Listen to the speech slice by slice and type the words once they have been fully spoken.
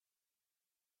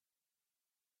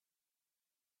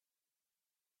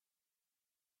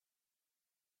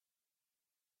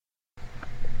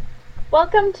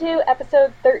Welcome to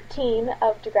episode 13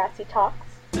 of Degrassi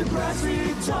Talks.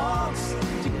 Degrassi Talks,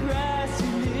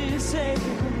 Degrassi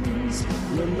listens.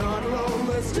 We're not alone,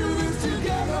 let's do this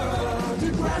together.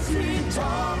 Degrassi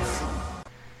Talks.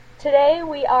 Today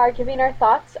we are giving our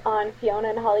thoughts on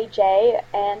Fiona and Holly J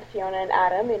and Fiona and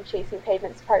Adam in Chasing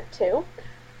Pavements Part 2.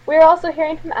 We are also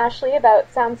hearing from Ashley about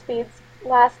Soundspeed's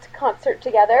last concert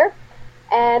together,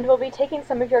 and we'll be taking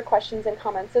some of your questions and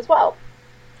comments as well.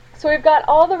 So we've got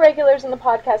all the regulars in the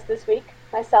podcast this week,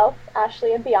 myself,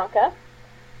 Ashley, and Bianca.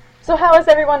 So how has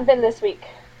everyone been this week?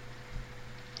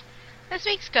 This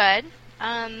week's good.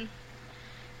 Kind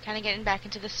of getting back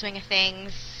into the swing of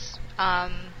things.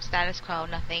 Status quo,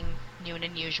 nothing new and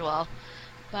unusual.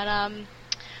 But,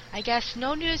 I guess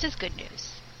no news is good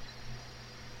news.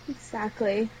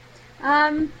 Exactly.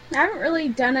 I haven't really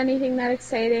done anything that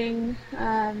exciting.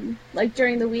 Like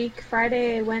during the week,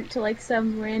 Friday I went to like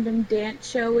some random dance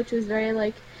show, which was very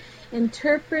like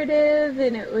interpretive,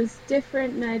 and it was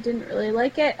different, and I didn't really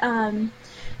like it. And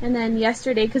then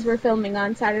yesterday, because we're filming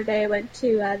on Saturday, I went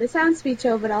to the Soundspeed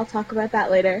show, but I'll talk about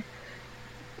that later.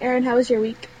 Erin, how was your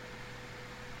week?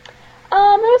 It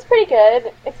was pretty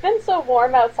good. It's been so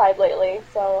warm outside lately,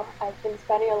 so I've been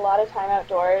spending a lot of time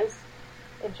outdoors,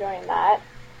 enjoying that.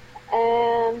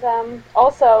 And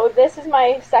also, this is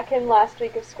my second last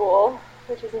week of school,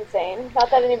 which is insane. Not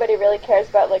that anybody really cares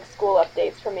about like school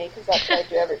updates for me, because that's what I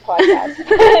do every podcast.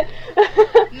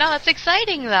 No, it's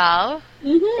exciting though.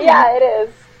 Mm-hmm. Yeah, it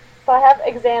is. So I have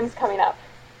exams coming up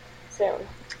soon.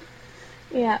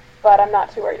 Yeah. But I'm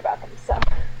not too worried about them, so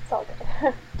it's all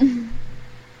good.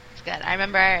 It's good. I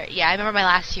remember my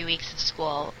last few weeks of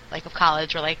school, like of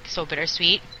college, were like so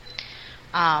bittersweet.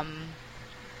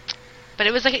 But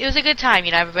it was a good time,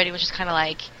 you know. Everybody was just kind of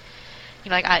like,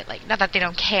 you know, not that they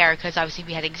don't care, because obviously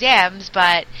we had exams,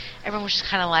 but everyone was just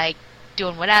kind of like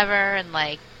doing whatever and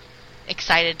like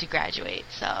excited to graduate.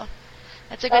 So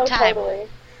that's a good time. Totally.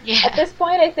 Yeah. At this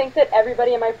point, I think that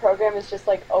everybody in my program is just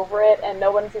like over it, and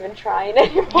no one's even trying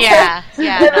anymore. Yeah.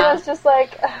 Everyone's just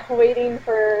like waiting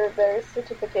for their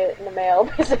certificate in the mail,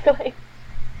 basically.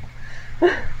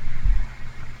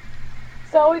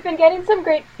 So we've been getting some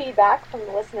great feedback from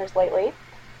the listeners lately,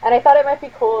 and I thought it might be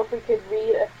cool if we could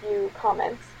read a few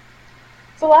comments.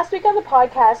 So last week on the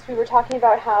podcast, we were talking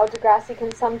about how Degrassi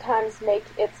can sometimes make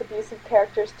its abusive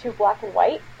characters too black and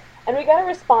white, and we got a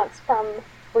response from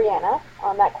Brianna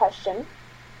on that question,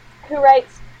 who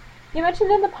writes, "You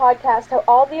mentioned in the podcast how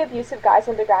all the abusive guys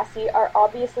on Degrassi are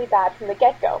obviously bad from the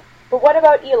get-go, but what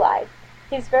about Eli?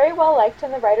 He's very well liked,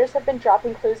 and the writers have been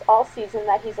dropping clues all season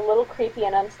that he's a little creepy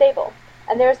and unstable.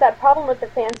 And there's that problem with the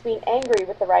fans being angry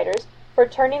with the writers for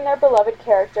turning their beloved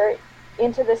character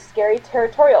into this scary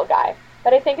territorial guy,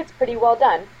 but I think it's pretty well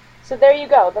done. So there you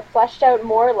go, the fleshed out,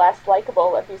 more or less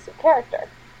likable abusive character."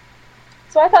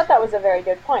 So I thought that was a very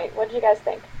good point. What did you guys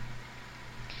think?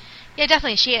 Yeah,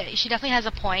 definitely. She definitely has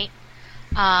a point.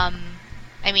 I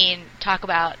mean, talk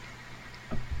about,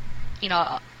 you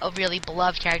know, a really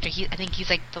beloved character. I think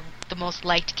he's like the most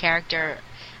liked character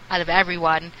out of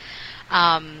everyone.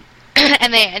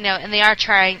 And they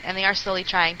are slowly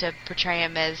trying to portray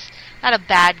him as not a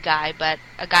bad guy, but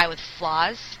a guy with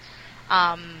flaws.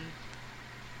 But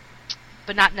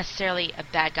not necessarily a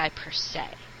bad guy per se.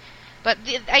 But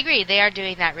I agree, they are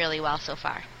doing that really well so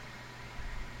far.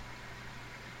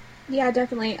 Yeah,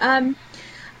 definitely.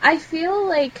 I feel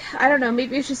like, I don't know,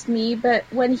 maybe it's just me, but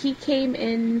when he came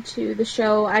into the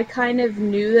show, I kind of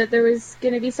knew that there was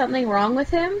going to be something wrong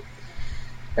with him.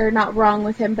 Or not wrong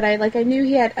with him, but I knew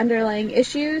he had underlying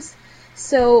issues.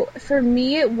 So for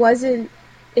me,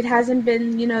 it hasn't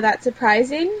been, you know, that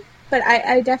surprising. But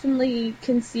I definitely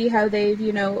can see how they've,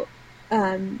 you know,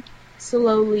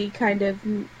 slowly kind of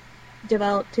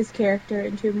developed his character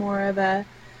into more of a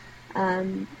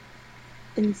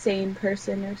insane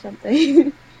person or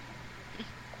something.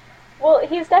 Well,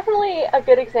 he's definitely a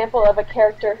good example of a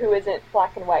character who isn't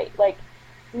black and white. Like,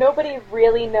 nobody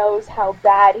really knows how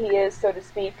bad he is, so to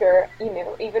speak, or, you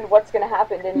know, even what's going to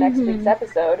happen in next week's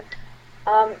episode.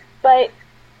 But,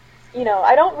 you know,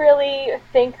 I don't really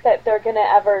think that they're going to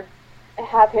ever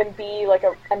have him be like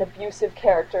an abusive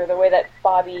character the way that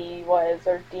Bobby was,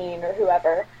 or Dean, or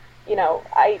whoever. You know,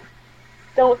 I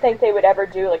don't think they would ever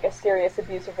do like a serious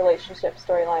abusive relationship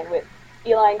storyline with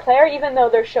Eli and Claire, even though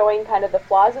they're showing kind of the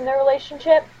flaws in their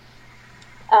relationship.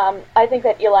 I think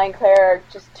that Eli and Claire are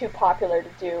just too popular to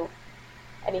do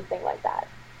anything like that.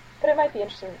 But it might be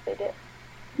interesting if they did.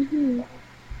 Mm-hmm.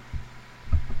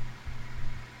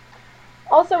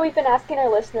 Also, we've been asking our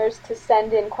listeners to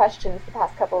send in questions the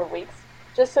past couple of weeks,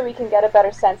 just so we can get a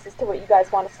better sense as to what you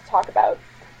guys want us to talk about.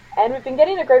 And we've been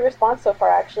getting a great response so far,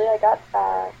 actually. I got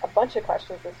a bunch of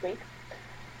questions this week.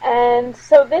 And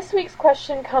so this week's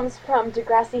question comes from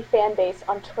Degrassi Fanbase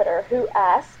on Twitter, who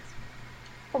asks,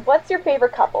 what's your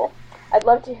favorite couple? I'd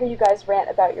love to hear you guys rant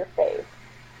about your fave.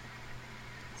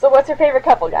 So what's your favorite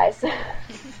couple, guys?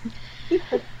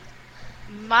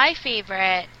 My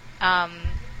favorite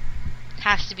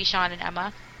has to be Sean and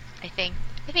Emma. I think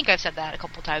I've said that a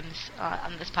couple times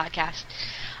on this podcast.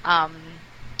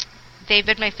 They've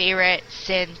been my favorite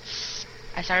since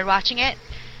I started watching it,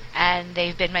 and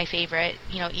they've been my favorite,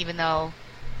 even though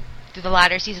through the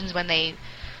latter seasons when they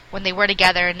were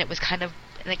together and it kind of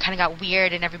got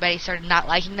weird and everybody started not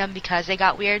liking them because they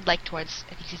got weird, like towards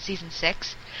I think season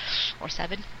 6 or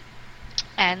 7,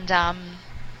 and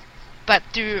but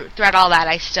throughout all that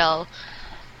I still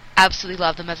absolutely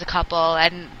love them as a couple.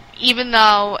 And even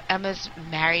though Emma's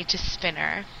married to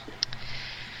Spinner,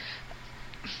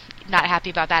 not happy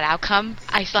about that outcome,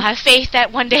 I still have faith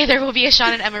that one day there will be a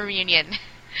Sean and Emma reunion.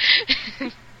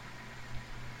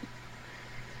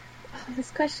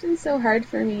 This question's so hard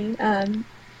for me,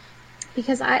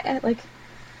 because I like,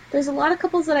 there's a lot of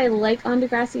couples that I like on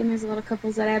Degrassi, and there's a lot of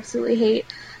couples that I absolutely hate.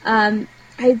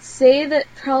 I'd say that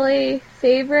probably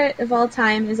favorite of all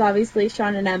time is obviously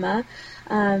Sean and Emma.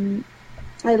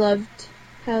 I loved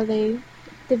how they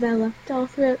developed all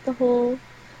throughout the whole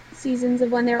seasons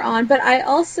of when they were on. But I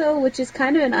also, which is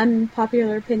kind of an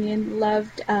unpopular opinion,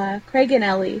 loved Craig and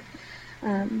Ellie.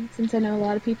 Since I know a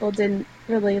lot of people didn't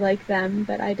really like them,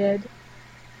 but I did.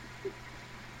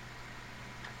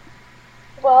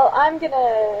 Well, I'm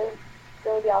gonna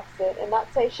go the opposite and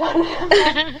not say Sean and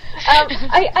Emma.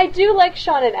 I do like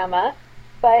Sean and Emma,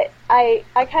 but I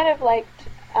kind of liked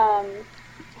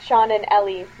Sean and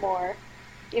Ellie more,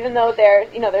 even though their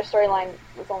storyline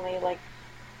was only like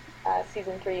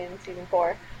season 3 and season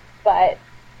 4, but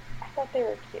I thought they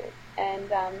were cute.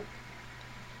 And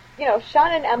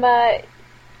Sean and Emma,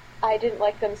 I didn't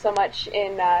like them so much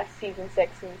in season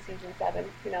 6 and season 7.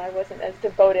 I wasn't as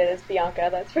devoted as Bianca,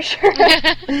 that's for sure.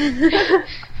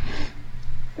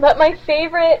 But my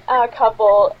favorite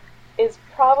couple is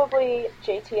probably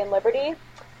JT and Liberty.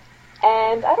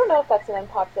 And I don't know if that's an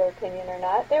unpopular opinion or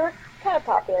not. They were kind of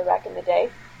popular back in the day.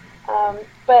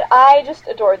 But I just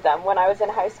adored them when I was in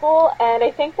high school. And I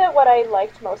think that what I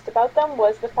liked most about them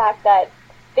was the fact that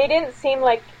they didn't seem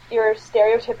like your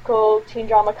stereotypical teen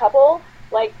drama couple.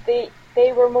 Like, they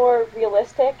were more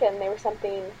realistic, and they were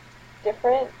something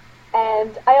different.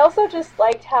 And I also just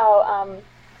liked how,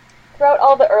 throughout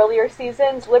all the earlier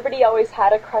seasons, Liberty always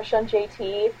had a crush on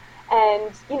JT,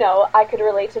 and, I could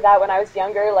relate to that when I was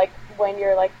younger. Like, when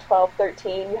you're, 12,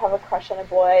 13, you have a crush on a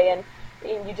boy, and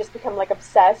you just become,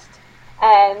 obsessed.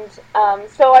 And,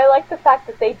 so I like the fact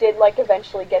that they did,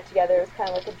 eventually get together. It was kind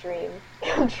of like a dream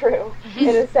come true,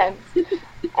 in a sense.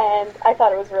 And I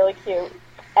thought it was really cute.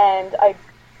 And I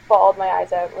bawled my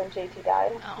eyes out when JT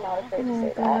died. I'm not afraid to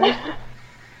say that.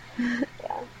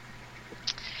 Yeah.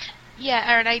 Yeah,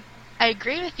 Erin, I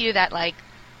agree with you that,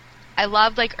 I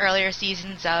loved, earlier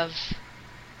seasons of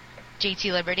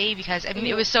JT Liberty because,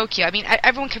 it was so cute.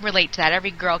 Everyone can relate to that.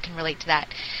 Every girl can relate to that.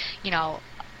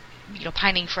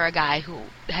 Pining for a guy who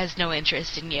has no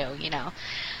interest in you,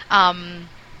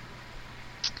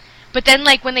 But then,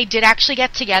 when they did actually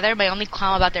get together, my only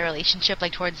qualm about their relationship,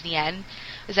 towards the end,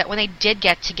 was that when they did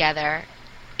get together,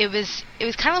 it was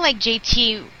kind of like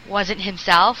JT wasn't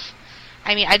himself.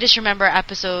 I just remember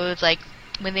episodes,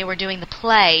 when they were doing the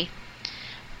play,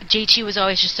 JT was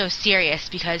always just so serious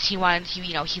because he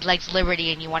liked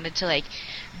Liberty, and he wanted to,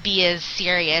 be as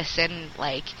serious and,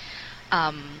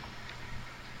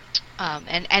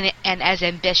 and as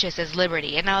ambitious as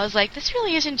Liberty. And I was like, this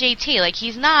really isn't JT.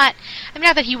 He's not,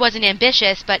 not that he wasn't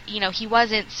ambitious, but, he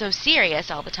wasn't so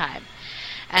serious all the time.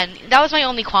 And that was my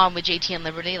only qualm with JT and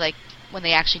Liberty, when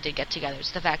they actually did get together,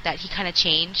 is the fact that he kind of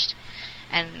changed.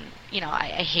 And,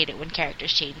 I hate it when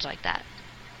characters change like that.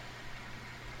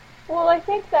 Well, I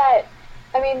think that,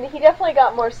 he definitely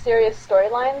got more serious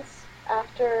storylines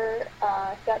after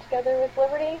he got together with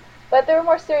Liberty, but there were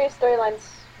more serious storylines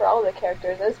for all the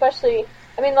characters, and especially,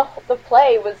 the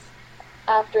play was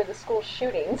after the school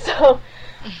shooting, so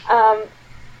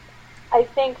I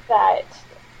think that,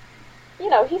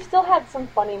 he still had some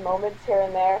funny moments here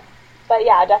and there, but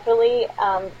yeah, definitely,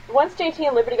 once JT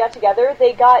and Liberty got together,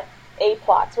 they got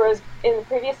A-plots, whereas in the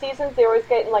previous seasons, they were always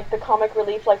getting, the comic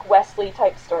relief,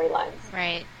 Wesley-type storylines.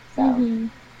 Right. So. Mm-hmm.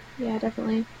 Yeah,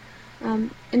 definitely.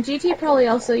 And JT probably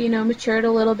also, matured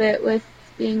a little bit with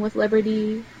being with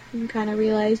Liberty, and kind of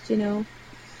realized,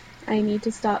 I need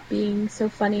to stop being so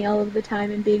funny all of the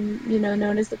time and being,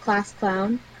 known as the class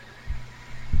clown.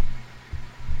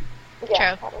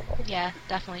 Yeah, True. probably. Yeah,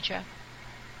 definitely true.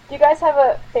 Do you guys have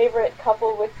a favorite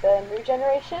couple with the new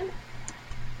generation?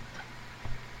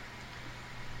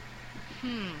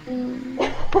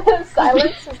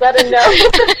 Silence? Is that a no?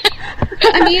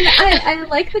 I mean, I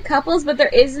like the couples, but there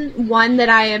isn't one that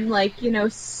I am, like, you know,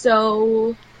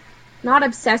 so not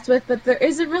obsessed with, but there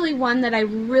isn't really one that I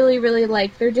really, really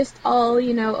like. They're just all,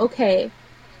 you know, okay.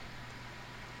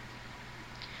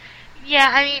 Yeah,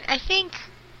 I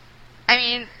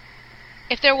mean,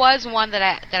 if there was one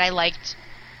that I liked,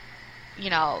 you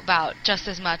know, about just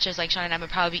as much as like Sean and I, would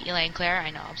probably be Eli and Claire.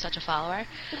 I know I'm such a follower,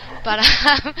 but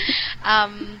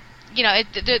you know,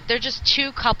 they're just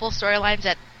two couple storylines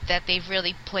that they've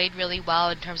really played really well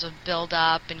in terms of build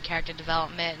up and character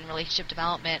development and relationship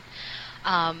development.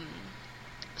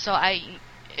 So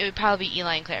it would probably be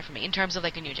Eli and Claire for me in terms of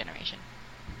like a new generation.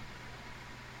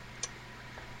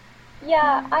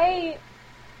 Yeah, I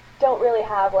don't really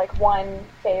have like one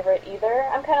favorite either.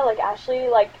 I'm kind of like Ashley.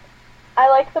 Like, I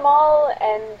like them all,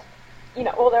 and you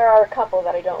know, well, there are a couple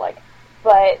that I don't like,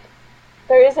 but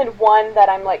there isn't one that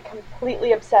I'm like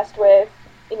completely obsessed with.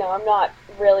 You know, I'm not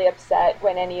really upset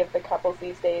when any of the couples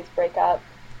these days break up.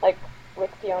 Like with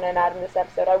Fiona and Adam this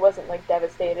episode, I wasn't like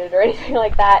devastated or anything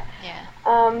like that. Yeah.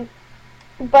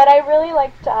 But I really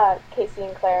liked Casey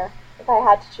and Claire. If I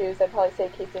had to choose, I'd probably say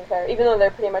Casey and Claire, even though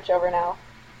they're pretty much over now.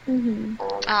 Mm-hmm.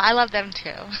 I love them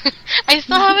too. I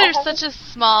still have such a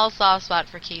small soft spot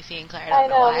for Casey and Claire. I don't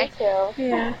know why. Me too.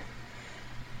 Yeah.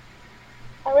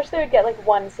 I wish they would get like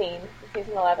one scene in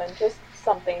season 11, just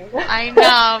something. I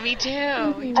know, me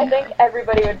too. I think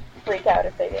everybody would freak out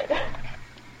if they did.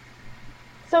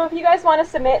 So if you guys want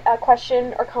to submit a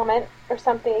question or comment or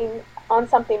something on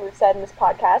something we've said in this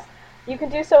podcast, you can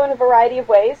do so in a variety of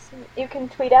ways. You can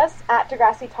tweet us at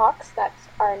Degrassi Talks, that's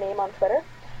our name on Twitter.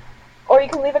 Or you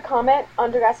can leave a comment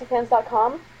on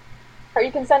DegrassiFans.com. Or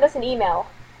you can send us an email,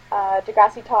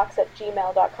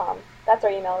 DegrassiTalks@gmail.com. That's our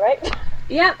email, right?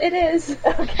 Yep, it is.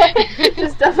 Okay,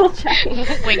 just double checking.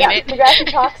 Winging it.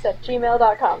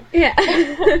 DegrassiTalks@gmail.com. Yeah.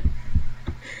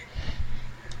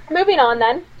 Moving on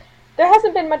then. There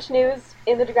hasn't been much news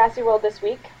in the Degrassi world this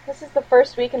week. This is the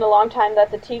first week in a long time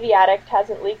that the TV Addict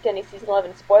hasn't leaked any Season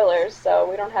 11 spoilers, so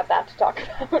we don't have that to talk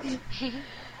about.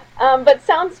 But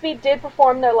Soundspeed did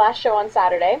perform their last show on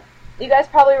Saturday. You guys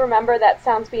probably remember that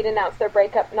Soundspeed announced their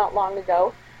breakup not long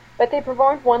ago, but they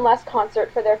performed one last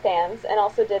concert for their fans and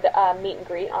also did a meet and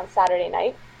greet on Saturday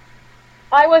night.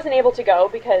 I wasn't able to go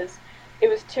because it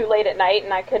was too late at night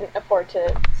and I couldn't afford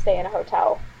to stay in a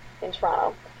hotel in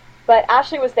Toronto. But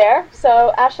Ashley was there,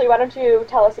 so Ashley, why don't you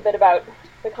tell us a bit about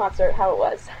the concert, how it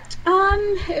was?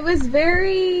 It was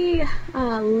very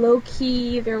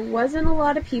low-key. There wasn't a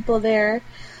lot of people there.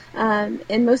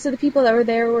 And most of the people that were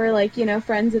there were, like, you know,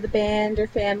 friends of the band or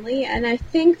family. And I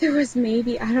think there was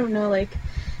maybe, I don't know, like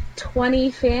 20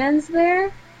 fans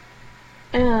there.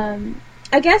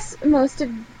 I guess most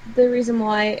of the reason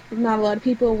why not a lot of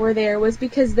people were there was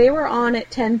because they were on at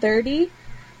 10:30.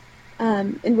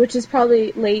 And which is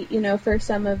probably late, you know, for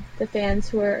some of the fans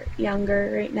who are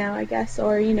younger right now, I guess,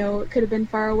 or, you know, it could have been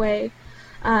far away.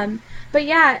 But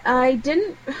yeah, I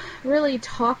didn't really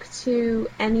talk to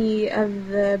any of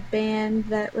the band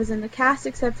that was in the cast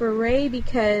except for Ray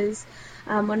because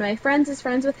one of my friends is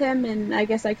friends with him, and I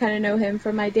guess I kind of know him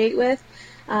from my date with.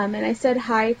 And I said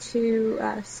hi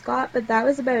to Scott, but that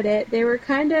was about it. They were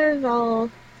kind of all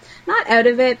not out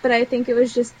of it, but I think it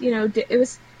was just, you know, it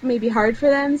was maybe hard for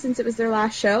them since it was their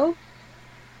last show.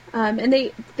 And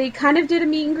they kind of did a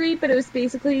meet and greet, but it was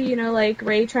basically, you know, like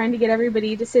Ray trying to get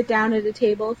everybody to sit down at a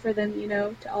table for them, you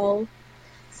know, to all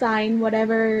sign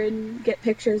whatever and get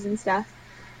pictures and stuff.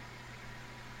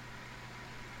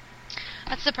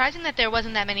 It's surprising that there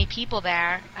wasn't that many people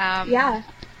there. Yeah.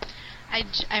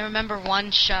 I remember one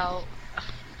show, I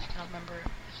don't remember,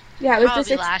 Yeah, it was probably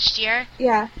just last year,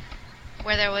 yeah.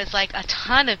 where there was like a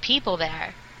ton of people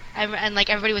there. And like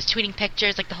everybody was tweeting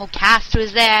pictures, like the whole cast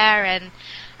was there, and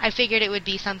I figured it would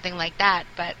be something like that,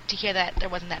 but to hear that there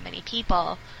wasn't that many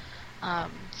people,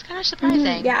 it's kind of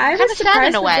surprising. Yeah, I was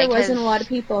surprised that there wasn't a lot of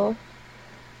people.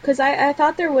 Because I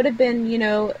thought there would have been, you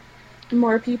know,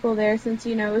 more people there since,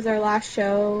 you know, it was our last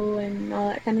show and all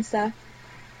that kind of stuff.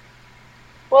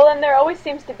 Well, and there always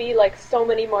seems to be, like, so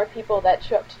many more people that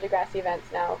show up to Degrassi events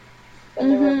now than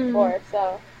there were before,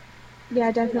 so...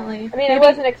 Yeah, definitely. I mean, I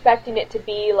wasn't expecting it to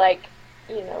be, like,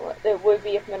 you know, it would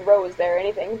be if Monroe was there or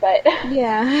anything, but...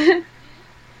 Yeah.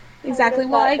 Exactly.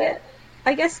 Well,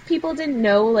 I guess people didn't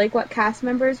know, like, what cast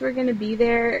members were going to be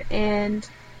there, and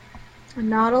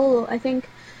I think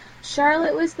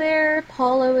Charlotte was there,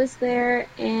 Paula was there,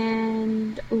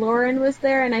 and Lauren was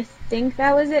there, and I think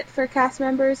that was it for cast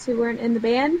members who weren't in the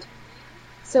band.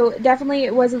 So definitely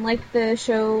it wasn't like the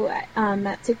show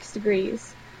at 6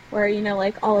 Degrees, where, you know,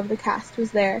 like all of the cast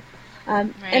was there.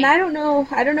 Right. And I don't know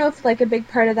if like a big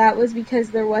part of that was because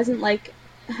there wasn't like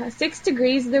 6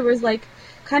 Degrees, there was like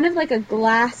kind of like a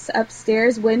glass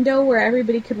upstairs window where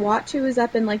everybody could watch who was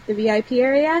up in like the VIP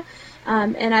area.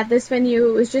 And at this venue,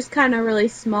 it was just kind of really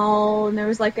small, and there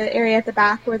was like an area at the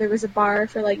back where there was a bar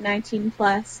for like 19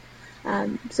 plus.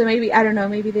 So maybe, I don't know,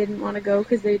 maybe they didn't want to go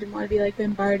because they didn't want to be like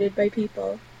bombarded by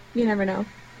people. You never know,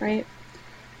 right?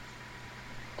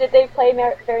 Did they play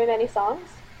very many songs?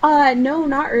 No,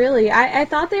 not really. I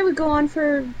thought they would go on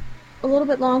for a little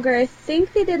bit longer. I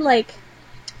think they did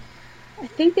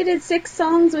 6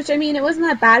 songs, which, I mean, it wasn't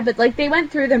that bad, but like they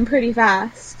went through them pretty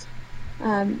fast.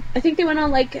 I think they went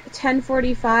on like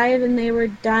 10:45 and they were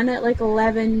done at like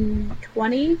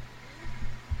 11:20.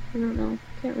 I don't know.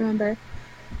 Can't remember.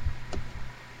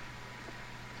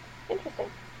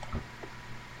 Interesting.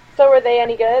 So were they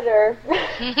any good, or?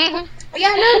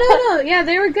 Yeah, no. Yeah,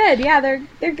 they were good. Yeah,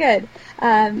 they're good.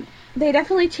 They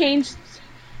definitely changed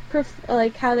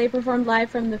like how they performed live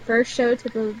from the first show to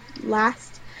the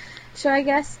last show, I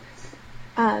guess.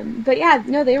 But yeah,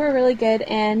 no, they were really good,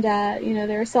 and you know,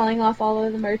 they were selling off all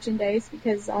of the merchandise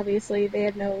because obviously they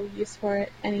had no use for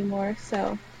it anymore.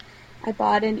 So I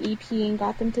bought an EP and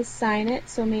got them to sign it.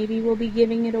 So maybe we'll be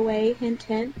giving it away. Hint,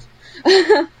 hint.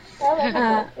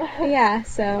 Yeah,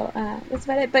 so that's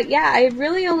about it. But yeah, I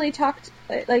really only talked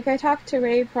to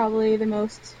Ray probably the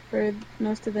most for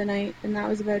most of the night, and that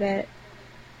was about it.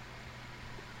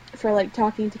 For like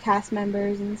talking to cast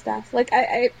members and stuff. Like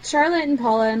Charlotte and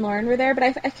Paula and Lauren were there, but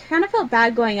I kind of felt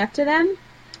bad going up to them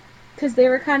because they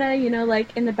were kind of, you know,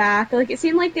 like in the back. Like it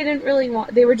seemed like they didn't really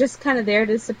want. They were just kind of there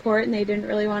to support, and they didn't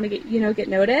really want to get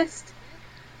noticed.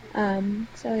 So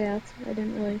yeah, I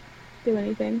didn't really do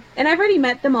anything. And I've already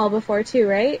met them all before too,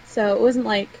 right? So it wasn't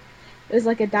like it was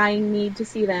like a dying need to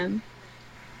see them.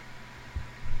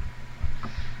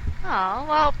 Oh,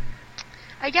 well,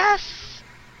 I guess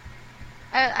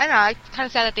I don't know. I'm kind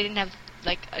of sad that they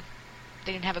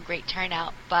didn't have a great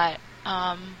turnout, but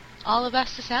all the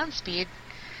best to Soundspeed.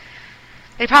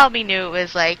 They probably knew it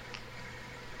was like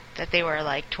that they were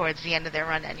like towards the end of their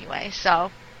run anyway. So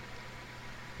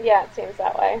yeah, it seems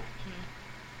that way.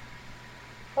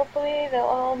 Hopefully they'll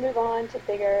all move on to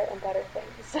bigger and better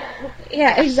things.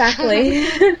 Yeah, exactly.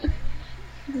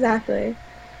 Exactly.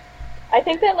 I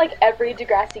think that like every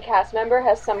Degrassi cast member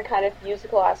has some kind of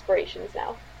musical aspirations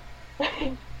now.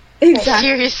 Exactly.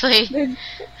 Seriously.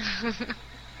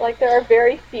 Like there are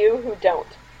very few who don't.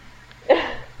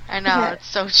 I know, it's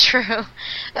so true.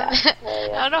 Yeah, I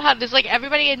don't know how does like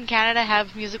everybody in Canada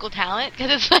have musical talent,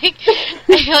 because it's like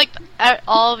I feel like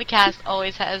all the cast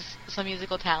always has some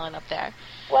musical talent up there.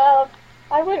 Well,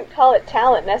 I wouldn't call it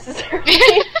talent necessarily.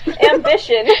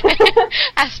 Ambition.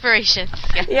 Aspirations.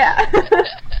 Yes. Yeah.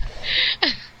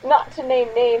 Not to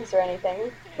name names or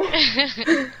anything.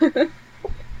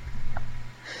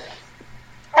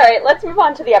 Alright, let's move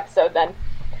on to the episode then.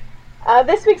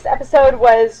 This week's episode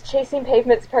was Chasing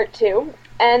Pavements Part 2,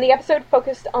 and the episode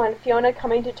focused on Fiona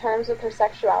coming to terms with her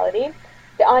sexuality,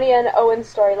 the Anya and Owen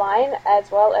storyline, as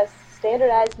well as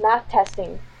standardized math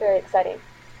testing. Very exciting.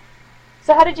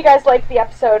 So how did you guys like the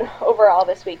episode overall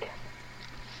this week?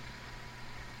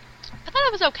 I thought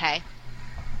it was okay.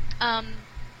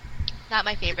 Not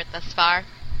my favorite thus far,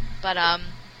 but I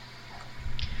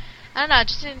don't know, it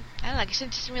just didn't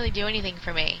really do anything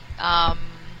for me.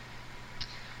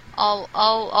 All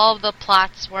of the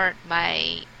plots weren't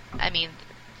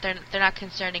they're not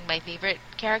concerning my favorite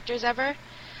characters ever,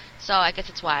 so I guess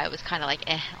that's why I was kind of like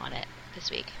on it this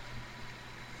week.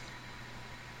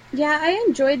 Yeah, I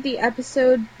enjoyed the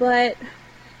episode, but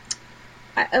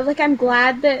I'm kind of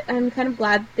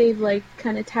glad they've like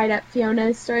kind of tied up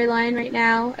Fiona's storyline right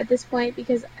now at this point,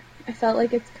 because I felt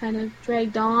like it's kind of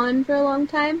dragged on for a long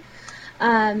time.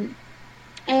 And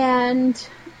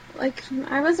like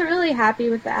I wasn't really happy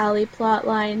with the Allie plot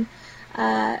line.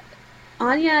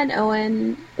 Anya and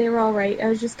Owen, they were all right. I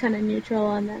was just kind of neutral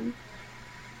on them.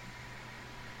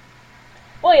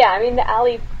 Well, yeah, I mean the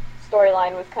Allie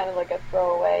storyline was kind of like a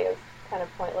throwaway. It was kind of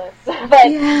pointless.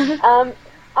 But yeah.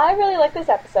 I really like this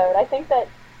episode. I think I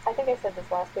said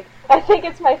this last week. I think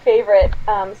it's my favorite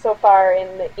so far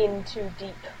in the Into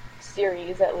Deep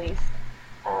series, at least.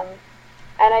 And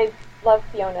I love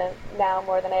Fiona now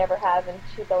more than I ever have, and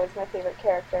she's always my favorite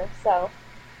character. So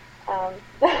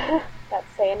that's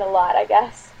saying a lot, I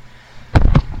guess.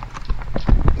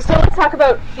 So let's talk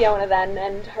about Fiona then,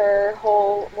 and her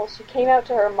whole, well, she came out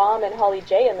to her mom and Holly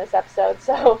J in this episode,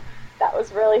 so that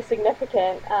was really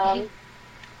significant.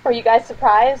 Were you guys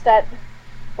surprised at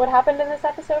what happened in this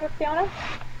episode with Fiona?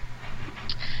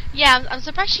 Yeah, I'm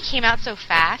surprised she came out so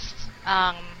fast.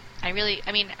 I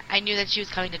knew that she was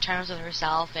coming to terms with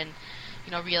herself and,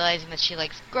 realizing that she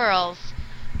likes girls,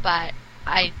 but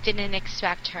I didn't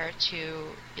expect her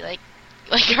to be like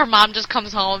her mom just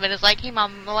comes home and is like, "Hey,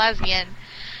 mom, I'm a lesbian,"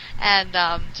 and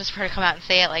just for her to come out and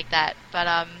say it like that. But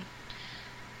um,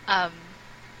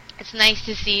 it's nice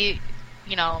to see,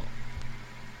 you know,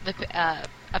 a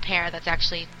parent that's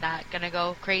actually not gonna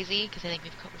go crazy, because I think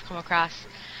we've come across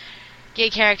gay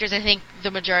characters. I think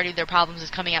the majority of their problems is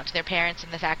coming out to their parents,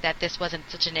 and the fact that this wasn't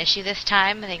such an issue this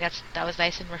time, I think that was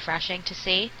nice and refreshing to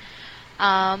see.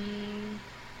 But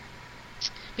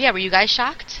yeah, were you guys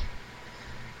shocked?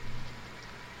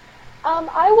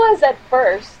 I was at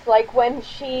first, like when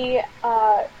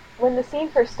when the scene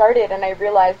first started and I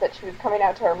realized that she was coming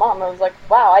out to her mom, I was like,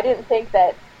 wow, I didn't think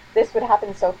that this would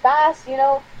happen so fast,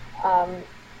 I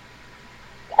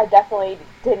definitely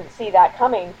didn't see that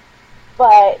coming.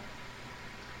 But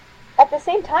at the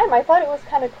same time, I thought it was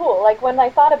kind of cool. Like, when I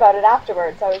thought about it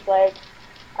afterwards, I was like,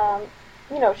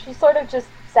 she sort of just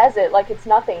says it like it's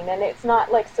nothing, and it's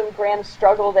not like some grand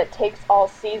struggle that takes all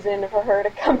season for her to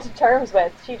come to terms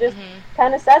with. She just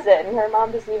kind of says it, and her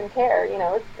mom doesn't even care.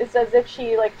 It's as if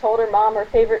she like told her mom her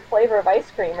favorite flavor of ice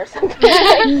cream or something.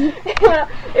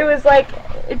 It was like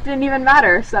it didn't even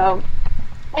matter. So,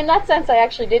 in that sense, I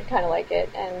actually did kind of like it,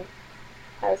 and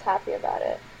I was happy about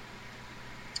it.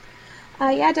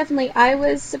 Yeah, definitely. I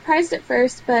was surprised at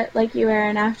first, but like you,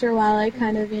 Erin, after a while, I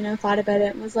kind of, thought about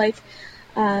it and was like,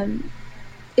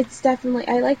 it's definitely,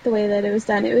 I like the way that it was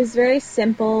done. It was very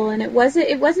simple, and it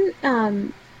wasn't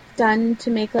done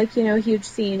to make like, a huge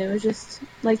scene. It was just,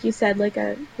 like you said, like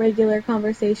a regular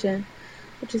conversation,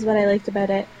 which is what I liked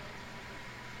about it.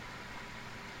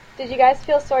 Did you guys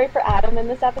feel sorry for Adam in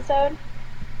this episode?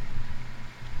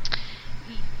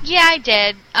 Yeah, I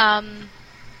did.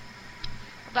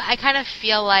 But I kind of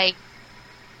feel like,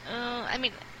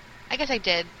 I guess I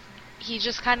did. He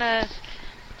just kind of,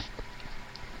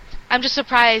 I'm just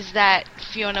surprised that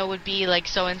Fiona would be like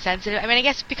so insensitive. I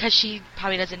guess because she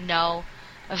probably doesn't know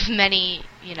of many,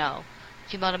 female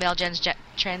to male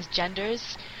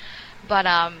transgenders. But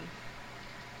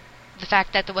the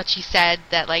fact that what she said,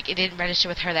 that like it didn't register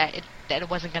with her that it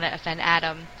wasn't gonna offend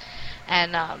Adam,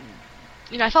 and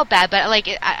I felt bad, but like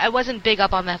I wasn't big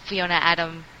up on the Fiona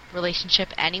Adam relationship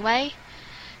anyway,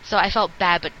 so I felt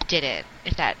bad but didn't,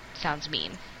 if that sounds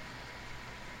mean.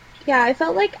 Yeah, I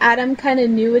felt like Adam kind of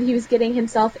knew what he was getting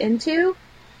himself into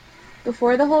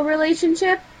before the whole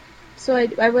relationship, so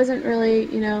I wasn't really,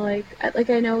 I know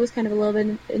it was kind of a little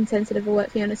bit insensitive of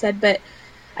what Fiona said, but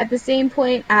at the same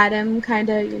point, Adam kind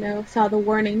of, saw the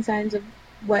warning signs of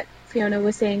what Fiona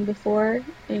was saying before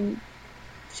and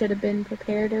should have been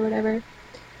prepared or whatever.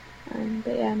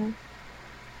 But yeah, no.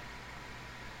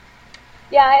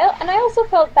 Yeah, and I also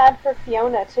felt bad for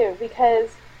Fiona, too,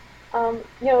 because, it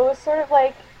was sort of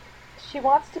like she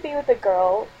wants to be with a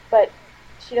girl, but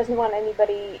she doesn't want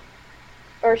anybody,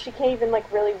 or she can't even, like,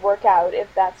 really work out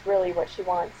if that's really what she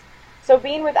wants. So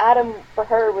being with Adam for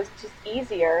her was just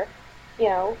easier,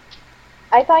 I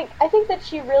think that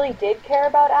she really did care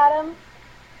about Adam.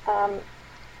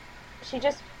 She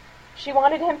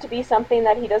wanted him to be something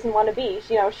that he doesn't want to be.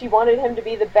 She wanted him to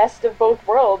be the best of both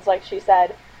worlds, like she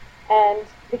said. And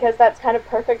because that's kind of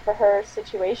perfect for her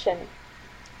situation.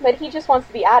 But he just wants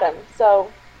to be Adam,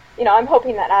 so, I'm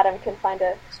hoping that Adam can find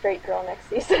a straight girl next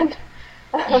season.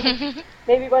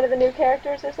 Maybe one of the new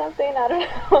characters or something, I don't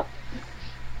know.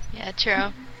 Yeah,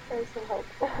 true. There's some hope.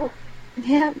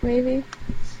 Yeah, maybe.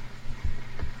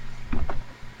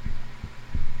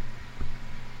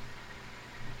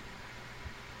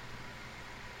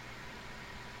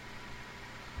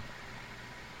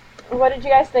 What did you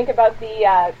guys think about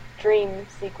the dream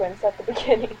sequence at the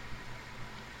beginning?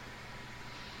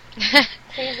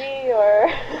 Cheesy,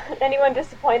 or anyone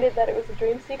disappointed that it was a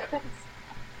dream sequence?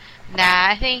 Nah,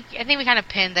 I think we kind of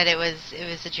pinned that it was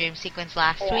a dream sequence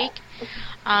last week.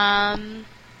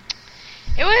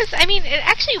 It was. It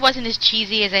actually wasn't as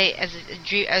cheesy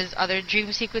as other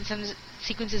dream sequences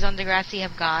on Degrassi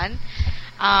have gone.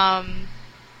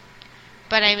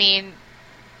 But I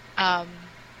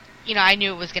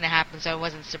knew it was going to happen, so I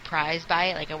wasn't surprised by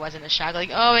it. Like, I wasn't a shock. Like,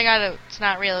 oh my god, it's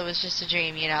not real. It was just a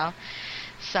dream,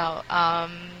 So,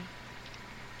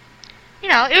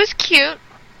 it was cute.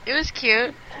 It was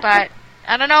cute, but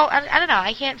I don't know. I don't know.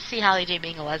 I can't see Holly J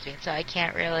being a lesbian, so I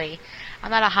can't really. I'm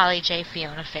not a Holly J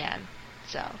Fiona fan,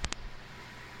 so.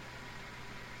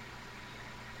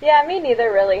 Yeah, me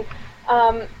neither, really.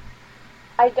 I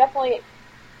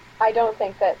don't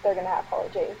think that they're going to have Holly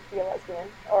J be a lesbian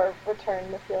or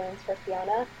return the feelings for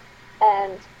Fiona.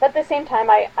 But at the same time,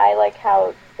 I like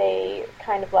how they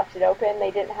kind of left it open.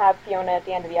 They didn't have Fiona at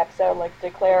the end of the episode, like,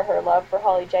 declare her love for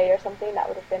Holly J or something. That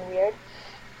would have been weird.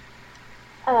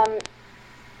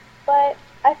 But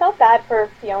I felt bad for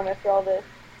Fiona for all the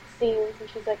scenes, and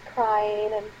she's, like,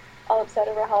 crying and all upset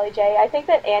over Holly J. I think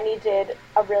that Annie did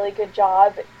a really good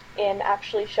job in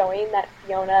actually showing that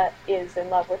Fiona is in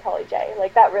love with Holly J.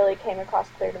 Like, that really came across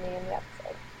clear to me in the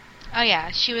episode. Oh yeah,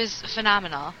 she was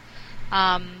phenomenal.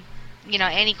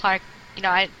 Annie Clark,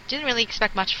 I didn't really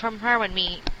expect much from her when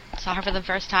we saw her for the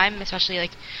first time, especially,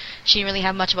 like, she didn't really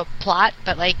have much of a plot,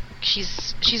 but, like,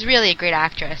 she's really a great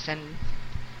actress and,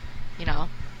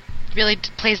 really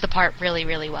plays the part really,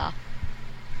 really well.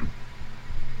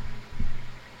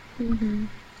 Mm-hmm.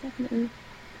 Definitely.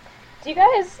 Do you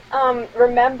guys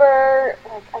remember,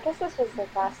 like, I guess this was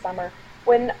like last summer,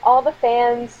 when all the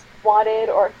fans wanted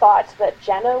or thought that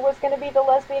Jenna was going to be the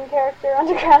lesbian character on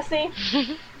Degrassi?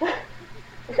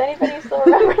 Does anybody still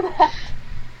remember that?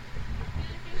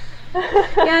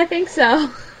 Yeah, I think so.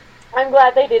 I'm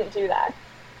glad they didn't do that.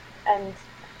 And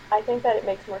I think that it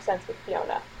makes more sense with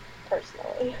Fiona,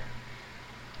 personally.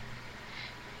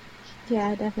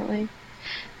 Yeah, definitely.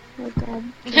 Oh god,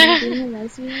 Jenna being a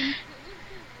lesbian?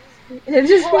 It's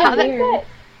just Well, I weird. think that,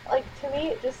 like, to me,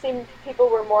 it just seemed people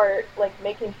were more, like,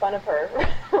 making fun of her,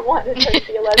 wanted her to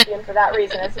be a lesbian for that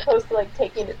reason, as opposed to, like,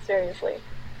 taking it seriously.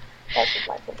 That's just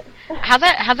my opinion. How'd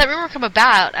that rumor come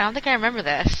about? I don't think I remember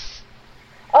this.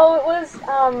 Oh, it was,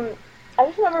 I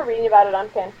just remember reading about it on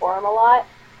Fan Forum a lot.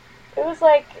 It was,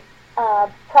 like,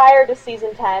 prior to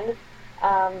season 10.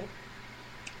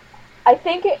 I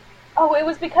think it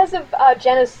was because of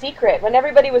Jenna's secret. When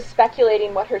everybody was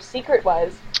speculating what her secret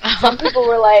was, some people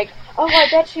were like, oh, I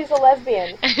bet she's a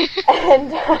lesbian.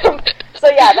 And, so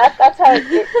yeah, that's how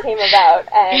it came about.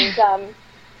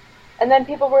 And then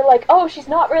people were like, oh, she's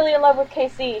not really in love with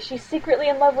KC, she's secretly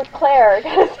in love with Claire,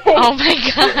 kind of thing. Oh my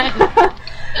god.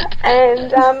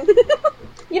 And,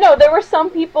 there were some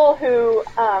people who,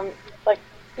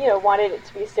 wanted it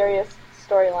to be a serious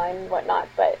storyline and whatnot,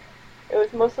 but it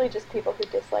was mostly just people who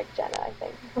disliked Jenna, I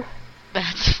think.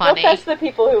 That's funny. No offense to the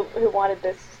people who wanted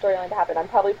this storyline to happen. I'm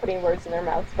probably putting words in their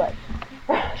mouths, but...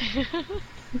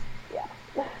 yeah.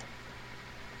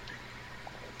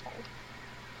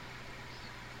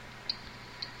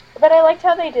 But I liked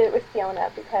how they did it with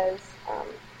Fiona, because,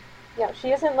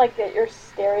 she isn't, like, your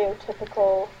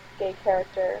stereotypical gay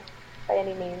character by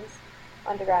any means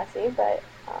on Degrassi, but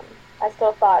I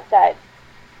still thought that,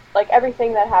 like,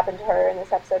 everything that happened to her in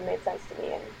this episode made sense to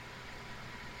me, and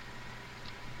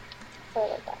so I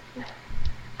like that.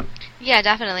 Yeah,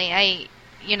 definitely.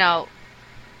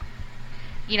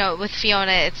 With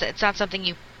Fiona, it's not something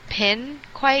you pin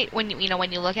quite when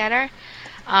you look at her,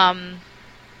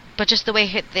 but just the way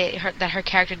that her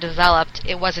character developed,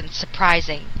 it wasn't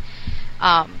surprising.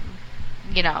 It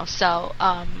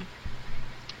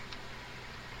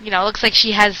looks like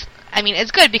she has. I mean,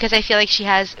 it's good because I feel like she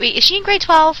has. Wait, is she in grade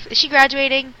 12? Is she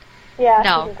graduating? Yeah,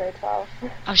 no. She's in grade 12.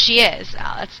 Oh, she is.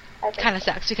 Oh, that's kind of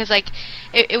sucks because, like,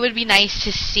 it would be nice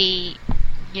to see,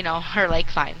 her, like,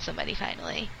 find somebody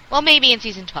finally. Well, maybe in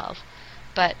season 12,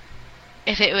 but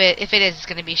if it is, it's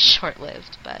going to be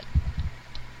short-lived. But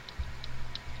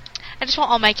I just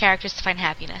want all my characters to find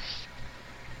happiness.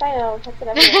 I know, that's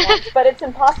what everyone wants, but it's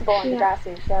impossible on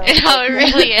Degrassi, so... No, it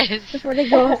really is. Before they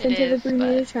go off into the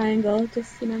Bermuda Triangle,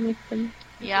 just, make them...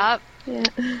 Yep. Yeah.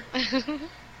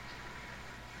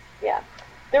 Yeah.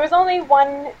 There was only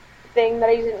one thing that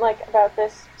I didn't like about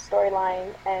this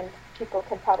storyline, and people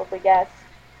can probably guess.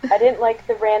 I didn't like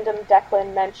the random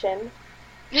Declan mention,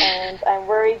 and I'm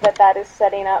worried that is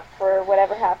setting up for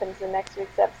whatever happens in next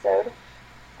week's episode.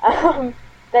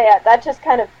 That just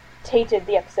kind of tainted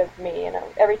the episode for me,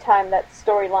 Every time that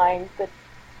storyline, the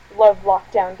love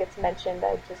lockdown gets mentioned,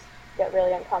 I just get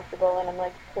really uncomfortable, and I'm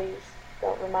like, please,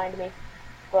 don't remind me.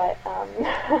 But,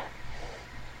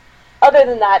 other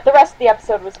than that, the rest of the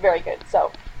episode was very good,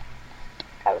 so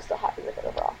I was still happy with it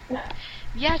overall.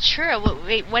 Yeah, true.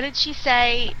 Wait, what did she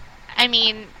say? I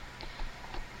mean,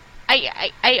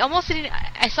 I almost didn't.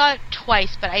 I saw it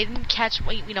twice, but I didn't catch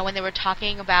when they were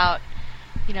talking about,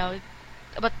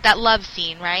 about that love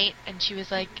scene, right? And she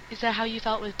was like, "Is that how you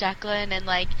felt with Declan?" And,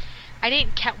 like, I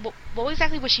didn't catch what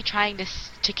exactly was she trying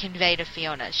to convey to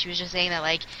Fiona. She was just saying that,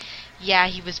 like, yeah,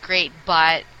 he was great,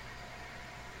 but,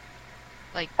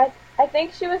 like, I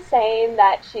think she was saying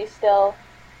that she still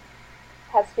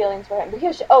has feelings for him,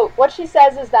 because what she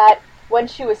says is that when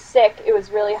she was sick, it was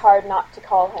really hard not to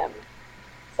call him.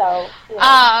 So,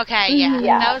 Oh, okay, yeah.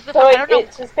 Yeah. That was the so I don't know.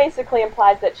 It just basically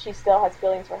implies that she still has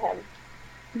feelings for him.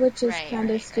 Which is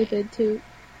kind of stupid to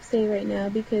say right now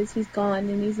because he's gone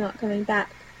and he's not coming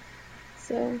back.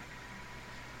 So.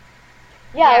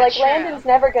 Yeah, like true. Landon's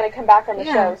never going to come back on the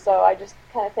Yeah. show, so I just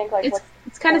kind of think like,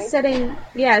 It's kind of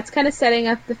setting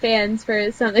up the fans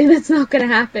for something that's not going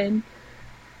to happen.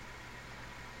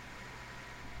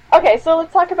 Okay, so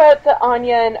let's talk about the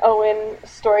Anya and Owen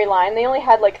storyline. They only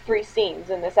had like 3 scenes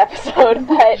in this episode,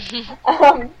 but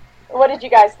what did you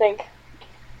guys think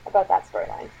about that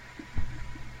storyline?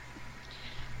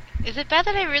 Is it bad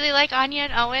that I really like Anya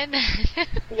and Owen?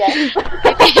 Yes.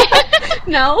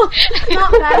 No,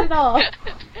 not bad at all. I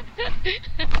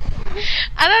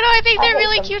don't know. I think they're hate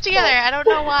really them cute so. together. I don't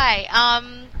know why.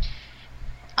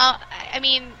 I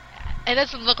mean, it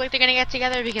doesn't look like they're gonna get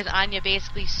together because Anya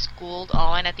basically schooled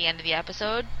Owen at the end of the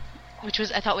episode, which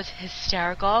I thought was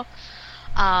hysterical.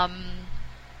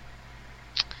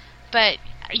 But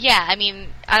yeah, I mean,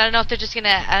 I don't know if they're just gonna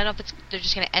end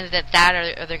it at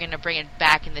that, or they're gonna bring it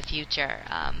back in the future.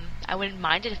 I wouldn't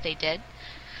mind it if they did.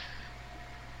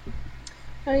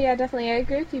 Oh yeah, definitely. I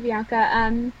agree with you,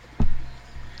 Bianca.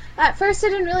 At first I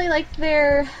didn't really like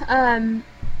their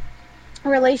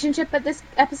relationship, but this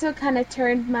episode kind of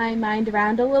turned my mind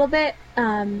around a little bit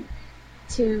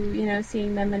to,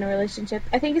 seeing them in a relationship.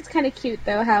 I think it's kind of cute,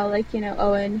 though, how,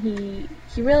 Owen, he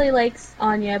really likes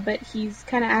Anya, but he's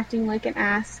kind of acting like an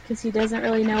ass because he doesn't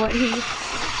really know what he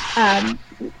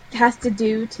has to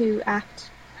do to act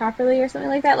properly or something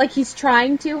like that. Like, he's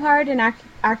trying too hard and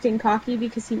acting cocky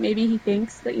because he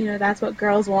thinks that, that's what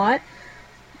girls want.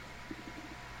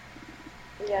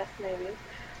 Yes, maybe.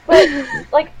 But,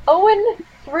 like, Owen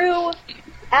threw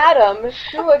Adam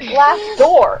through a glass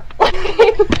door. Like,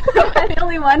 I'm the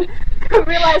only one who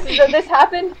realizes that this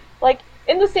happened, like,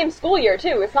 in the same school year,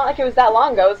 too. It's not like it was that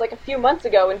long ago. It was, like, a few months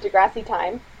ago in Degrassi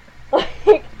time.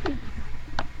 Like,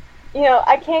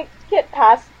 I can't get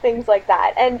past things like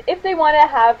that. And if they want to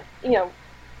have,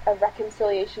 a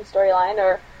reconciliation storyline,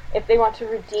 or if they want to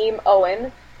redeem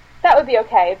Owen, that would be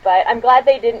okay, but I'm glad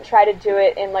they didn't try to do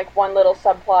it in, like, one little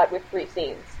subplot with 3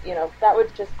 scenes. That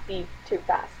would just be too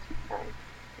fast.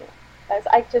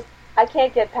 I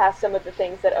can't get past some of the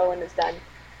things that Owen has done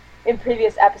in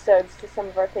previous episodes to some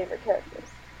of our favorite characters.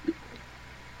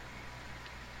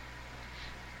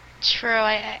 True.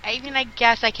 I mean, I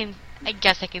guess I can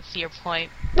see your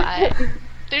point, but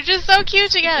they're just so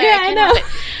cute together. Yeah, I know.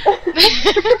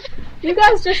 You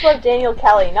guys just love Daniel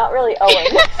Kelly, not really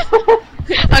Owen.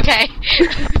 Okay,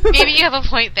 maybe you have a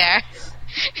point there.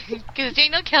 Because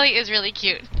Daniel Kelly is really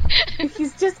cute.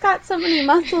 He's just got so many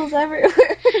muscles everywhere.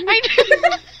 I do.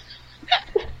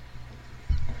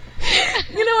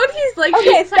 You know what he's like?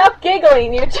 Okay, stop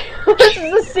giggling, you two. This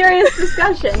is a serious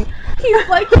discussion.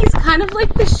 He's kind of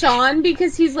like the Sean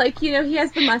because he's like, he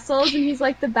has the muscles and he's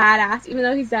like the badass, even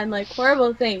though he's done like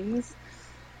horrible things.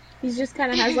 He just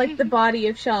kind of has like the body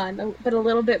of Sean, but a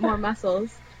little bit more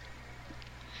muscles.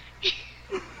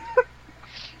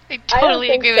 I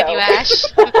totally agree with you, Ash.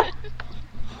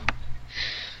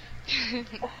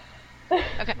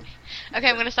 Okay,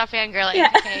 I'm gonna stop fangirling.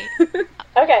 Yeah. Okay.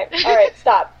 Okay, alright,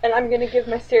 stop. And I'm gonna give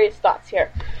my serious thoughts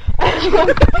here.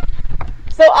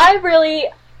 So I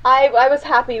was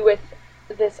happy with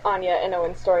this Anya and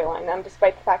Owen storyline,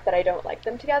 despite the fact that I don't like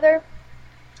them together.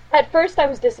 At first I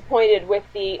was disappointed with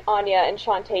the Anya and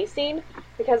Shantae scene,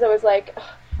 because I was like,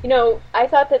 I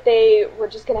thought that they were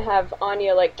just going to have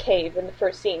Anya, like, cave in the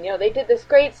first scene. They did this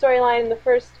great storyline in the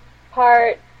first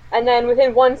part, and then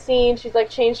within one scene, she's, like,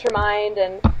 changed her mind,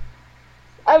 and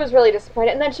I was really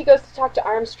disappointed. And then she goes to talk to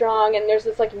Armstrong, and there's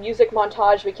this, like, music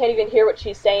montage. We can't even hear what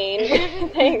she's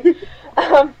saying. thing.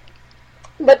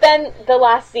 But then the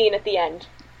last scene at the end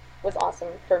was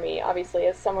awesome for me, obviously,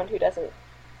 as someone who doesn't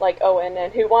like Owen,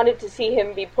 and who wanted to see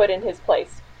him be put in his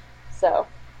place. So,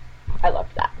 I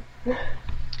loved that.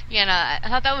 Yeah, no, I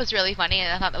thought that was really funny,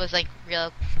 and I thought that was, like,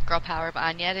 real girl power of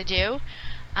Anya to do.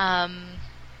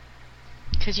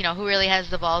 Because, who really has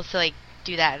the balls to, like,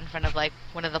 do that in front of, like,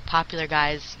 one of the popular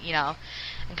guys, and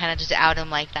kind of just out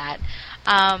him like that.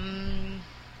 And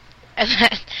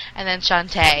then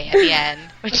Shantae at the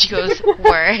end, when she goes,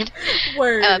 word.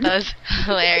 Word. That was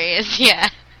hilarious, yeah.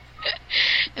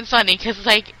 It's funny, because,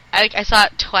 like, I saw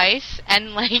it twice,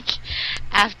 and, like,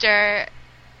 after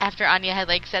Anya had,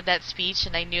 like, said that speech,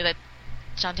 and I knew that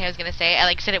Shantae was gonna say it, I,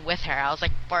 like, said it with her. I was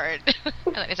like, word.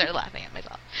 And then I started laughing at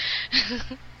myself.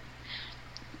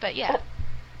 But, yeah.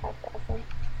 That's awesome.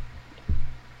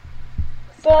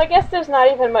 So I guess there's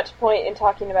not even much point in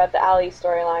talking about the Ali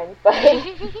storyline,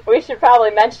 but we should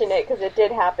probably mention it, because it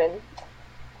did happen.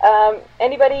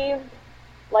 Anybody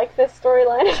like this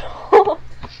storyline at all?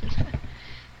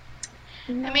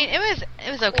 I mean, it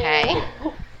was okay.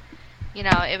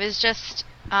 It was just,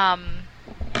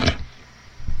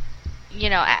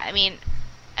 I mean,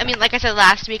 like I said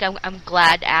last week, I'm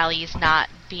glad Allie's not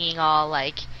being all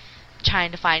like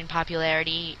trying to find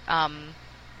popularity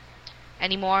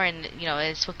anymore, and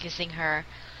is focusing her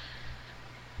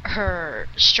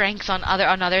strengths on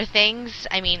other things.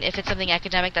 I mean, if it's something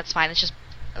academic, that's fine. It's just,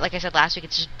 like I said last week,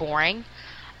 it's just boring.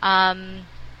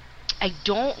 I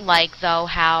don't like, though,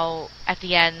 how at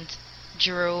the end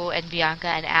Drew and Bianca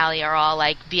and Allie are all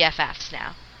like BFFs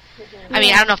now. Mm-hmm. I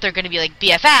mean, I don't know if they're going to be like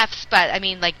BFFs, but I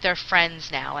mean, like, they're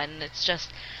friends now, and it's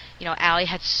just, Allie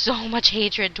had so much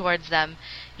hatred towards them,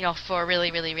 for a really,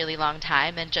 really, really long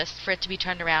time, and just for it to be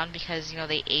turned around because,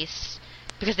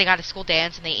 because they got a school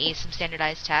dance and they aced some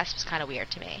standardized tests was kind of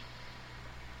weird to me.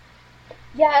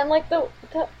 Yeah, and like the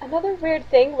another weird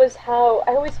thing was how,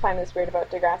 I always find this weird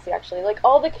about Degrassi actually, like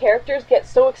all the characters get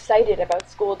so excited about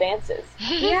school dances.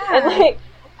 Yeah. And like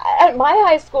at my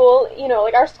high school,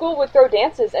 like our school would throw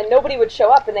dances and nobody would show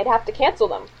up and they'd have to cancel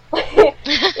them.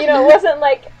 It wasn't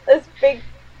like this big,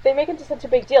 they make it into such a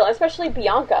big deal, especially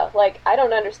Bianca. Like, I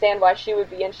don't understand why she would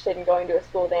be interested in going to a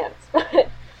school dance.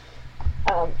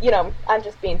 I'm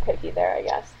just being picky there, I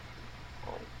guess.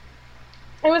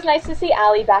 It was nice to see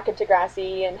Allie back at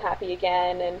Degrassi and happy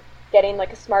again and getting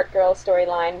like a smart girl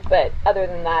storyline, but other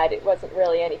than that, it wasn't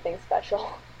really anything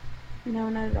special. No,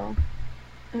 not at all.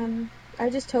 I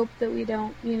just hope that we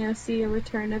don't, see a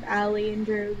return of Allie and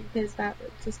Drew, because that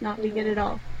would just not be good at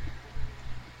all.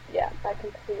 Yeah, I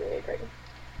completely agree.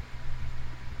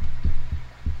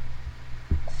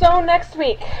 So next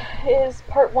week is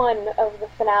part 1 of the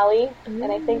finale,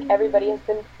 and I think everybody has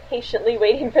been patiently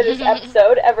waiting for this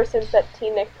episode ever since that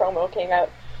Teen Nick promo came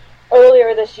out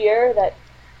earlier this year that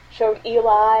showed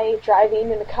Eli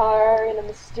driving in a car in a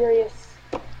mysterious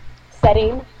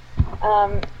setting.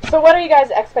 So what are you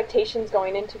guys' expectations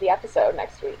going into the episode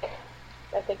next week?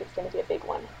 I think it's going to be a big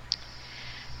one.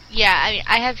 Yeah, I mean,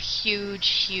 I have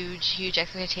huge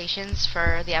expectations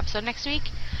for the episode next week.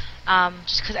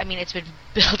 Just because, I mean, it's been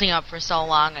building up for so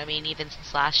long. I mean, even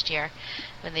since last year,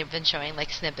 when they've been showing,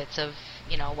 like, snippets of,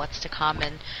 what's to come.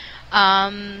 And,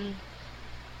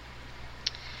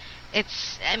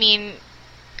 it's, I mean,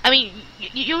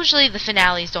 usually the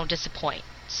finales don't disappoint.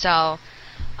 So,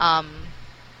 I'm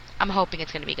hoping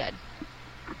it's going to be good.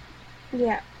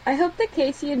 Yeah. I hope that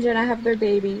Casey and Jenna have their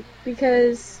baby,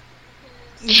 because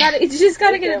it's just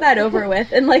got to get that over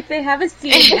with. And, like, they have a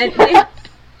scene, and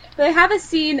they have a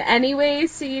scene anyway,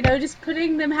 so, just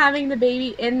putting them having the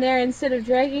baby in there instead of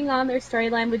dragging on their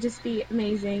storyline would just be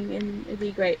amazing, and it'd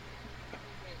be great.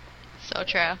 So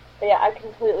true. Yeah, I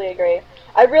completely agree.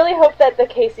 I really hope that the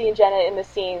Casey and Jenna in the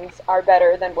scenes are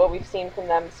better than what we've seen from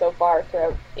them so far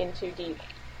throughout In Too Deep.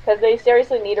 Because they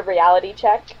seriously need a reality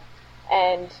check,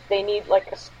 and they need,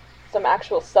 like, some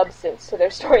actual substance to their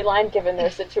storyline given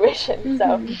their situation,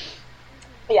 so...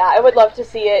 Yeah, I would love to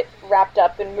see it wrapped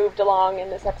up and moved along in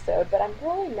this episode, but I'm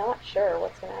really not sure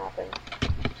what's going to happen.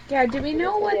 Yeah, do we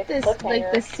know what this,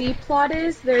 like, the C plot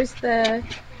is? There's the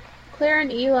Claire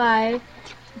and Eli,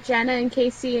 Jenna and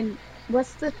Casey, and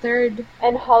what's the third?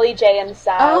 And Holly J and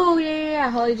Sav. Oh, yeah,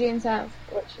 Holly J and Sav.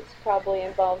 Which probably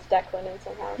involves Declan in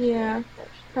somehow. Yeah,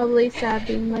 probably Sav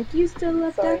being like, you still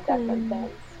love Declan.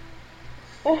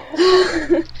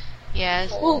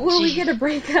 Yes. Well, will we get a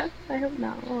breakup? I hope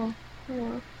not. Oh.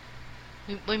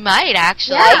 We might,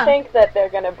 actually. Yeah. I think that they're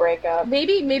going to break up.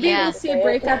 Maybe we'll see a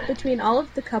breakup between all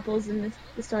of the couples in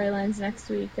the storylines next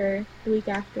week or the week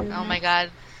after. Oh my god.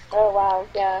 Oh wow,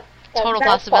 yeah. Total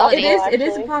possibility. It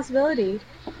is a possibility.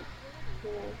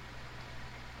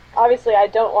 Obviously, I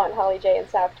don't want Holly J and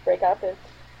Sav to break up,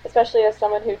 especially as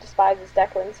someone who despises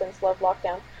Declan since Love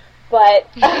Lockdown. But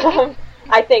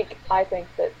I think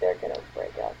that they're going to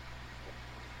break up.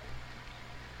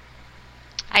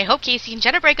 I hope Casey and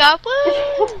Jenna break up. Woo!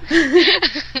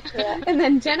 Yeah. And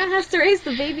then Jenna has to raise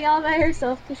the baby all by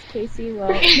herself because Casey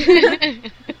will.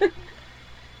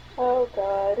 Oh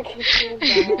god, Casey and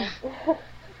Jenna.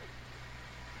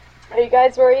 Are you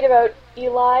guys worried about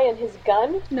Eli and his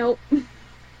gun? Nope.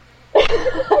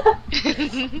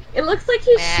 It looks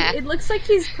like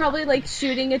he's probably like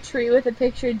shooting a tree with a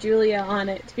picture of Julia on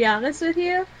it. To be honest with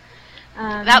you,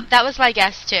 that was my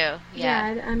guess too.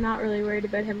 Yeah, I'm not really worried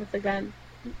about him with the gun.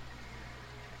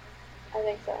 I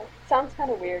think so. Sounds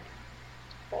kind of weird,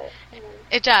 but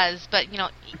it does. But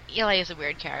Eli is a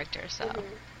weird character, so.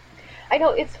 Mm-hmm. I know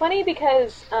it's funny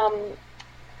because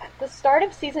at the start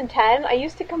of season 10, I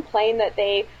used to complain that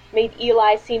they made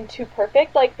Eli seem too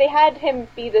perfect. Like they had him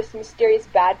be this mysterious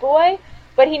bad boy,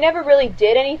 but he never really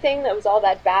did anything that was all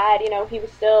that bad. He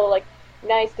was still like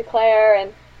nice to Claire,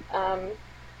 and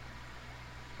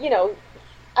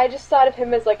I just thought of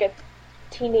him as like a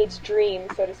teenage dream,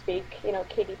 so to speak. You know,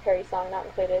 Katy Perry song not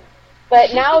included.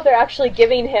 But now they're actually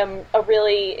giving him a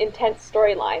really intense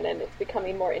storyline, and it's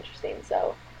becoming more interesting.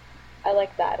 So I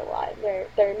like that a lot.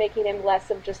 They're making him less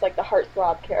of just like the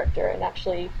heartthrob character, and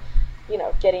actually, you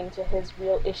know, getting to his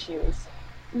real issues.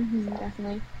 Mm-hmm, so.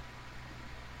 Definitely.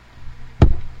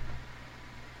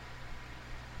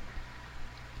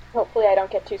 Hopefully I don't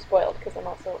get too spoiled, because I'm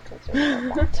also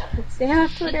concerned about that. Stay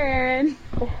off Twitter, Erin.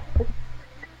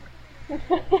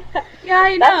 Yeah,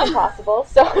 I know. That's impossible,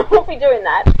 so I won't be doing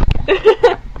that.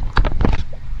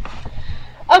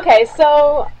 Okay,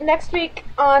 so next week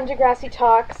on Degrassi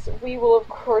Talks, we will of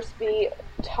course be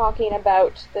talking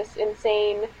about this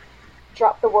insane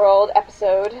Drop the World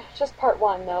episode. Just part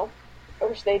 1, though. I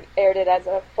wish they'd aired it as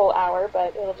a full hour,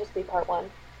 but it'll just be part 1.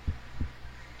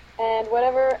 And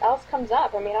whatever else comes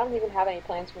up. I mean, I don't even have any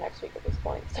plans for next week at this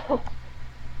point, so...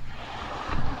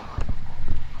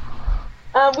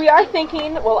 we are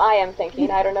thinking, well, I am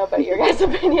thinking, I don't know about your guys'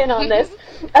 opinion on this,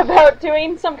 about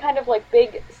doing some kind of, like,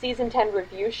 big Season 10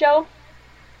 review show,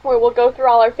 where we'll go through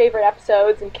all our favorite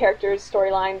episodes and characters,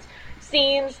 storylines,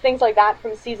 scenes, things like that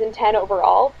from Season 10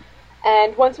 overall.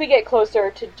 And once we get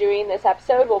closer to doing this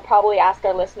episode, we'll probably ask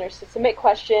our listeners to submit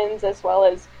questions, as well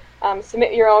as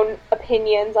submit your own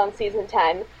opinions on Season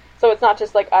 10. So it's not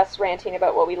just, like, us ranting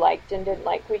about what we liked and didn't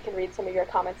like. We can read some of your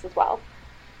comments as well.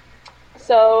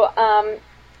 So,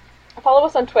 follow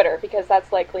us on Twitter, because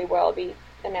that's likely where I'll be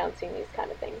announcing these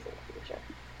kind of things in the future.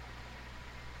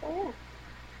 So, yeah.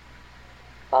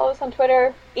 Follow us on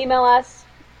Twitter, email us,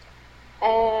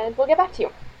 and we'll get back to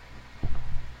you.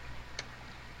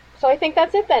 So I think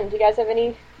that's it then. Do you guys have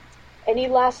any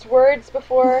last words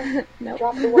before Nope.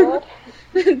 Drop the World?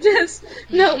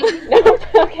 No. No?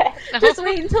 Okay. Just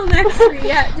wait until next week.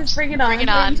 Yeah, just bring it on. Bring it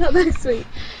on. Wait until next week.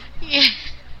 Yeah.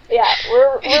 Yeah,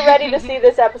 we're ready to see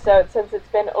this episode, since it's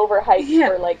been overhyped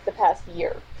for, like, the past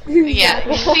year. Yeah,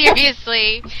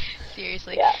 seriously.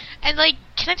 Yeah. And, like,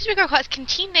 can I just make a request? Can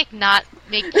Teen Nick not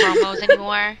make promos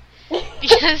anymore?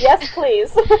 Because Yes,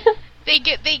 please. they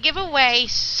give away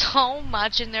so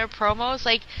much in their promos.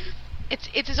 Like,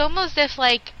 it's almost as if,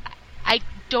 like, I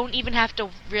don't even have to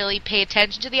really pay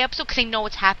attention to the episode because I know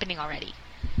what's happening already.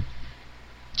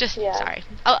 Just, sorry.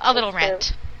 A little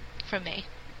rant from me.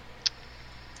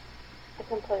 I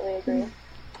completely agree.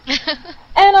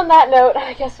 And on that note,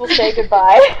 I guess we'll say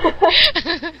goodbye.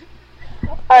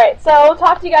 Alright, so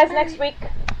talk to you guys next week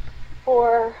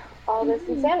for all this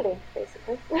insanity,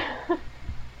 basically.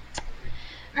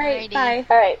 Alright, bye.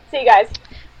 Alright, see you guys.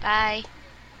 Bye.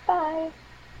 Bye.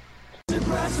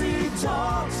 Degrassi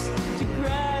talks,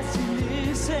 Degrassi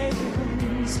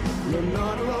listens. We're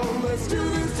not alone, let's do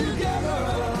this together.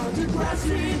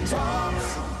 Degrassi talks.